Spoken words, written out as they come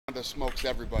Ronda smokes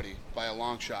everybody by a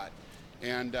long shot,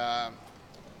 and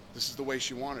this is the way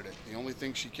she wanted it. The only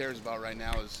thing she cares about right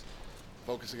now is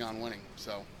focusing on winning.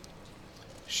 So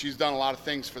she's done a lot of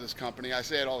things for this company. I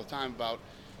say it all the time about,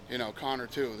 Connor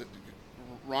too.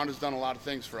 Ronda's done a lot of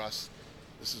things for us.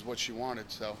 This is what she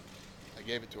wanted, so I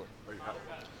gave it to her. Are you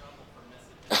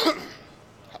happy?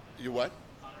 You what?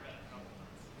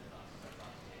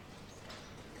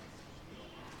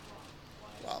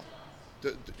 Well,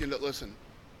 listen.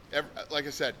 Like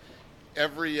I said,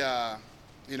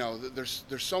 there's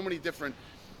so many different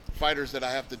fighters that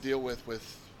I have to deal with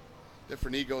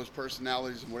different egos,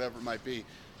 personalities, and whatever it might be.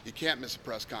 You can't miss a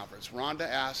press conference. Ronda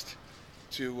asked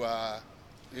to,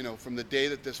 from the day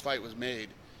that this fight was made,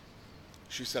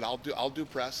 she said, "I'll do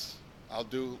press. I'll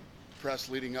do press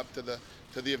leading up to the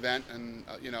event," and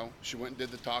she went and did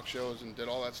the talk shows and did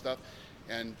all that stuff,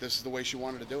 and this is the way she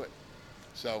wanted to do it.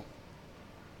 So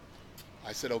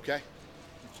I said, okay.